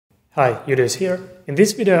Hi, Yudis here. In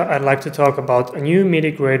this video, I'd like to talk about a new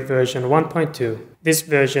MIDIGrade version 1.2. This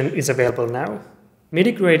version is available now.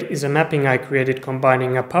 MIDIGrade is a mapping I created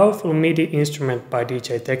combining a powerful MIDI instrument by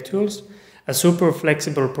DJ Tech Tools, a super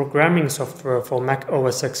flexible programming software for Mac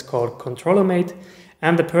OS X called ControllerMate,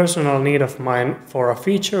 and the personal need of mine for a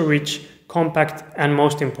feature-rich, compact, and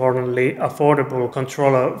most importantly, affordable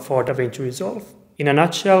controller for DaVinci Resolve. In a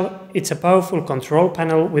nutshell, it's a powerful control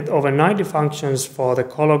panel with over 90 functions for the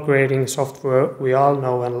color grading software we all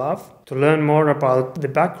know and love. To learn more about the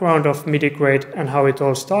background of MIDIGrade and how it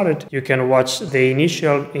all started, you can watch the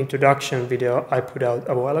initial introduction video I put out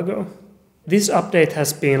a while ago. This update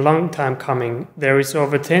has been a long time coming. There is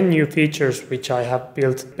over 10 new features which I have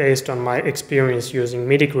built based on my experience using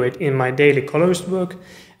MIDIGrade in my daily colorist work,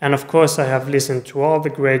 and of course I have listened to all the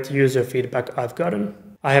great user feedback I've gotten.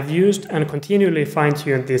 I have used and continually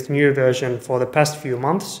fine-tuned this new version for the past few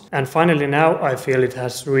months, and finally now I feel it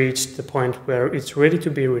has reached the point where it's ready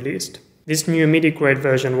to be released. This new MIDIGrade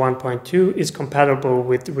version 1.2 is compatible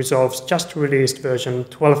with Resolve's just released version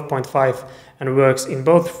 12.5 and works in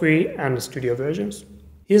both free and studio versions.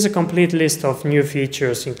 Here's a complete list of new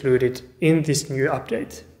features included in this new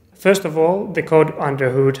update. First of all, the code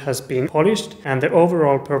under hood has been polished and the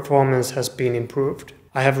overall performance has been improved.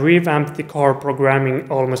 I have revamped the core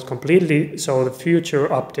programming almost completely, so the future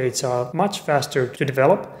updates are much faster to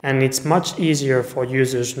develop, and it's much easier for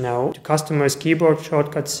users now to customize keyboard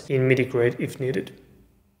shortcuts in MIDIGrade if needed.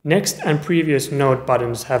 Next and previous Node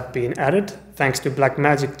buttons have been added, thanks to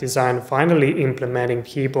Blackmagic Design finally implementing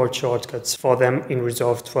keyboard shortcuts for them in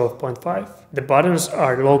Resolve 12.5. The buttons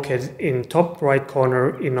are located in top right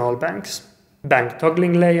corner in all banks. Bank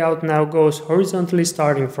toggling layout now goes horizontally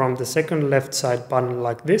starting from the second left side button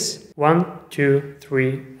like this: 1, 2,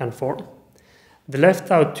 3 and 4. The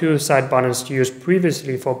left out two side buttons used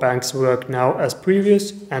previously for banks work now as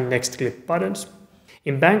previous and next clip buttons.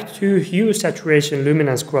 In Bank 2 Hue Saturation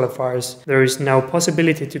Luminance Qualifiers, there is now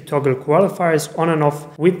possibility to toggle qualifiers on and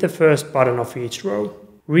off with the first button of each row.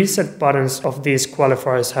 Reset buttons of these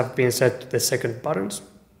qualifiers have been set to the second buttons.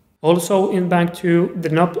 Also in Bank 2, the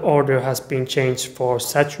knob order has been changed for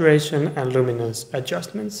saturation and luminance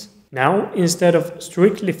adjustments. Now, instead of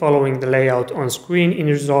strictly following the layout on screen in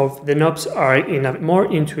Resolve, the knobs are in a more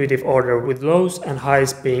intuitive order with lows and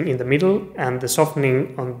highs being in the middle and the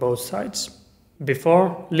softening on both sides.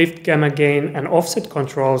 Before, lift, gamma, gain and offset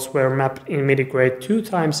controls were mapped in MIDIGrade 2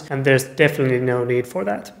 times, and there's definitely no need for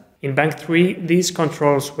that. In Bank 3, these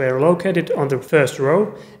controls were located on the first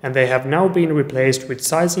row, and they have now been replaced with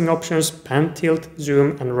sizing options, pan, tilt,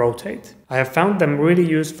 zoom and rotate. I have found them really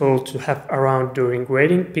useful to have around during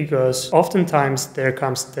grading because oftentimes there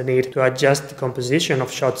comes the need to adjust the composition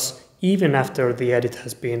of shots even after the edit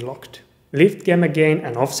has been locked. Lift, gamma, gain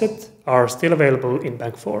and offset are still available in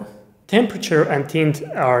Bank 4. Temperature and tint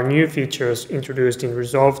are new features introduced in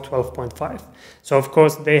Resolve 12.5, so of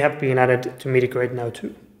course they have been added to MIDIGrade now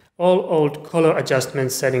too. All old color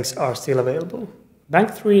adjustment settings are still available.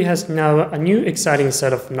 Bank 3 has now a new exciting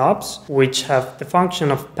set of knobs, which have the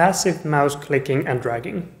function of passive mouse clicking and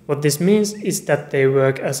dragging. What this means is that they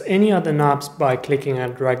work as any other knobs by clicking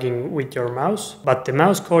and dragging with your mouse, but the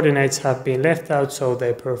mouse coordinates have been left out so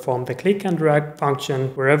they perform the click and drag function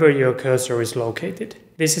wherever your cursor is located.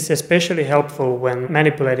 This is especially helpful when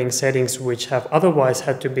manipulating settings which have otherwise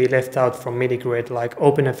had to be left out from MIDIGrade, like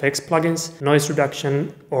OpenFX plugins, noise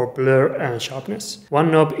reduction or blur and sharpness.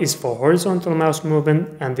 One knob is for horizontal mouse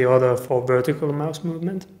movement and the other for vertical mouse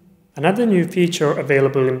movement. Another new feature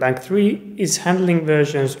available in Bank 3 is handling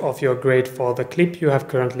versions of your grade for the clip you have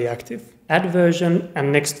currently active. Add version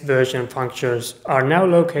and next version functions are now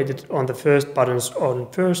located on the first buttons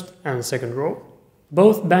on first and second row.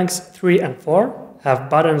 Both Banks 3 and 4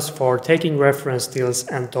 have buttons for taking reference stills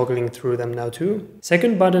and toggling through them now too.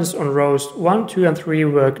 Second buttons on rows 1, 2 and 3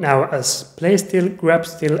 work now as play still, grab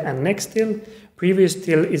still and next still. Previous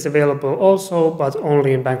still is available also, but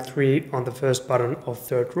only in Bank 3 on the first button of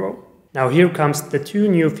third row. Now here comes the two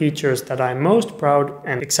new features that I'm most proud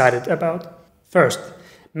and excited about. First,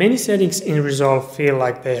 many settings in Resolve feel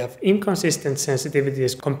like they have inconsistent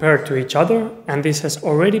sensitivities compared to each other, and this has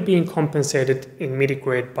already been compensated in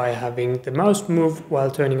MIDIGrade by having the mouse move while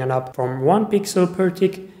turning a knob from 1 pixel per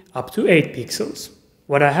tick up to 8 pixels.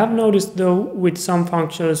 What I have noticed though with some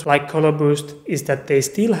functions like color boost is that they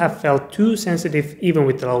still have felt too sensitive even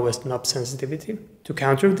with the lowest knob sensitivity. To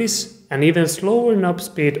counter this, an even slower knob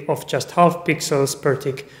speed of just half pixels per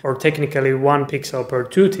tick, or technically 1 pixel per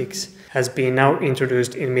 2 ticks, has been now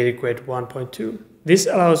introduced in MIDIGrade 1.2. This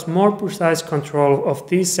allows more precise control of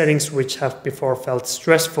these settings which have before felt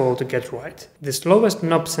stressful to get right. The slowest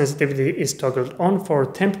knob sensitivity is toggled on for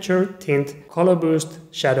temperature, tint, color boost,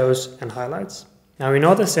 shadows and highlights. Now in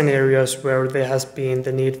other scenarios where there has been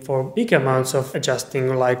the need for big amounts of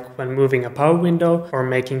adjusting, like when moving a power window or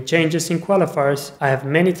making changes in qualifiers, I have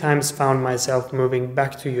many times found myself moving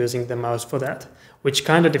back to using the mouse for that, which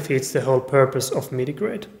kind of defeats the whole purpose of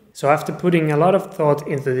MIDIGrade. So after putting a lot of thought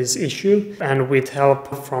into this issue and with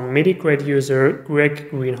help from MIDIGrade user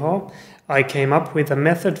Greg Greenhall, I came up with a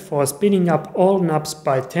method for speeding up all knobs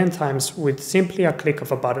by 10 times with simply a click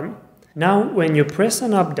of a button. Now, when you press a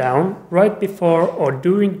knob down, right before or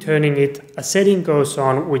during turning it, a setting goes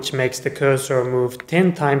on which makes the cursor move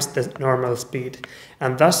 10 times the normal speed,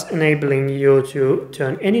 and thus enabling you to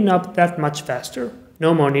turn any knob that much faster.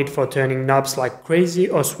 No more need for turning knobs like crazy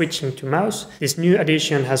or switching to mouse. This new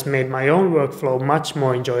addition has made my own workflow much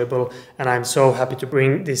more enjoyable, and I'm so happy to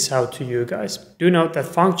bring this out to you guys. Do note that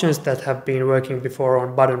functions that have been working before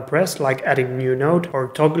on button press, like adding new node or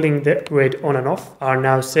toggling the grade on and off, are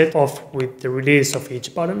now set off with the release of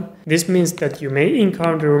each button. This means that you may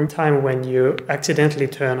encounter a time when you accidentally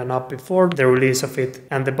turn a knob before the release of it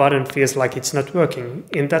and the button feels like it's not working.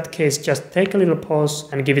 In that case, just take a little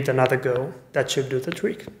pause and give it another go. That should do the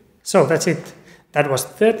trick. So that's it. That was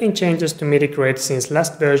 13 changes to MIDIGrade since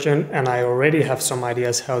last version, and I already have some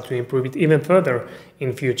ideas how to improve it even further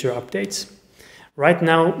in future updates. Right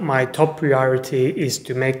now, my top priority is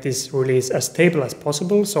to make this release as stable as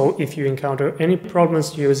possible, so if you encounter any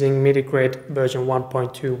problems using MIDIGrade version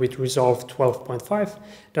 1.2 with Resolve 12.5,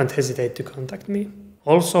 don't hesitate to contact me.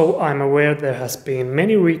 Also, I'm aware there has been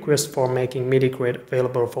many requests for making MIDIGrade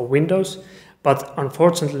available for Windows, but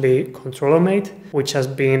unfortunately ControllerMate, which has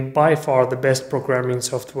been by far the best programming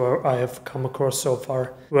software I have come across so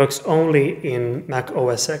far, works only in Mac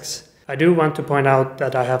OS X. I do want to point out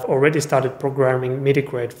that I have already started programming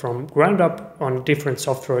MIDIGrade from ground up on different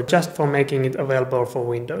software just for making it available for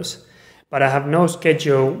Windows, but I have no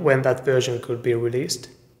schedule when that version could be released.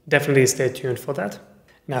 Definitely stay tuned for that.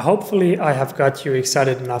 Now hopefully I have got you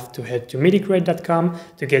excited enough to head to MIDIGrade.com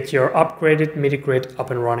to get your upgraded MIDIGrade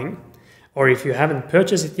up and running. Or if you haven't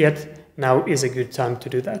purchased it yet, now is a good time to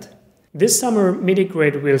do that. This summer,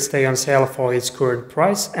 MIDIGrade will stay on sale for its current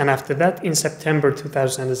price, and after that, in September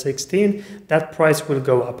 2016, that price will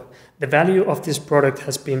go up. The value of this product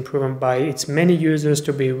has been proven by its many users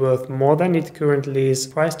to be worth more than it currently is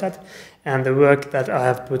priced at, and the work that I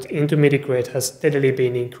have put into MIDIGrade has steadily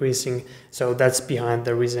been increasing, so that's behind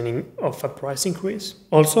the reasoning of a price increase.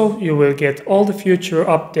 Also, you will get all the future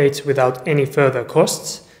updates without any further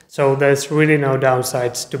costs, so there's really no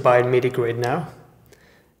downsides to buy MIDIGrade now.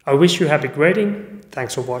 I wish you happy grading.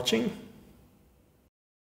 Thanks for watching.